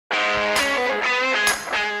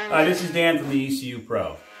Hi, this is Dan from the ECU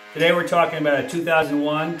Pro. Today we're talking about a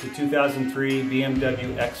 2001 to 2003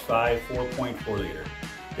 BMW X5 4.4 liter.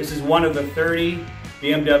 This is one of the 30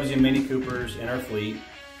 BMW Mini Coopers in our fleet.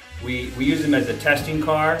 We use them as a testing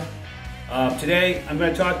car. Today I'm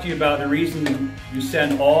going to talk to you about the reason you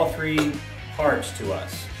send all three parts to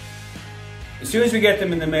us. As soon as we get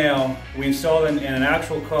them in the mail, we install them in an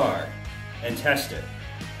actual car and test it.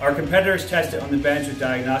 Our competitors test it on the bench with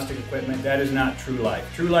diagnostic equipment. That is not true life.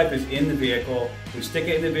 True life is in the vehicle. We stick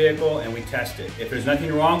it in the vehicle and we test it. If there's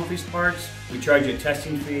nothing wrong with these parts, we charge you a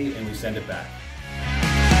testing fee and we send it back.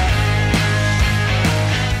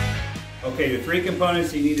 Okay, the three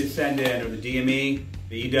components you need to send in are the DME,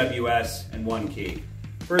 the EWS, and one key.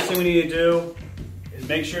 First thing we need to do is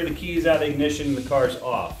make sure the key is out of the ignition and the car is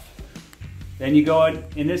off. Then you go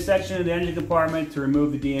in this section of the engine compartment to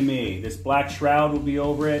remove the DME. This black shroud will be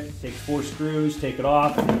over it. Take 4 screws, take it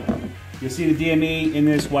off. You'll see the DME in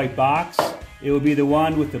this white box. It will be the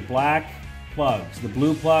one with the black plugs. The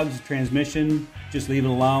blue plugs, transmission, just leave it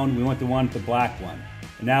alone. We want the one with the black one.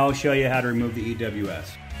 And now I'll show you how to remove the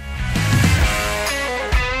EWS.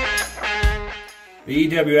 The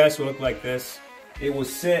EWS will look like this. It will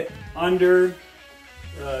sit under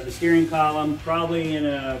the steering column, probably in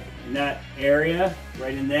that area,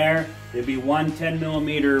 right in there. There'll be one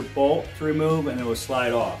 10mm bolt to remove and it will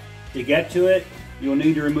slide off. To get to it, you'll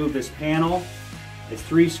need to remove this panel. It's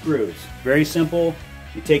 3 screws. Very simple.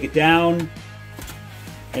 You take it down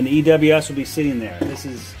and the EWS will be sitting there. This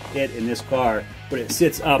is it in this car, but it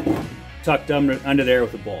sits up, tucked under there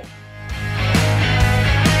with a bolt.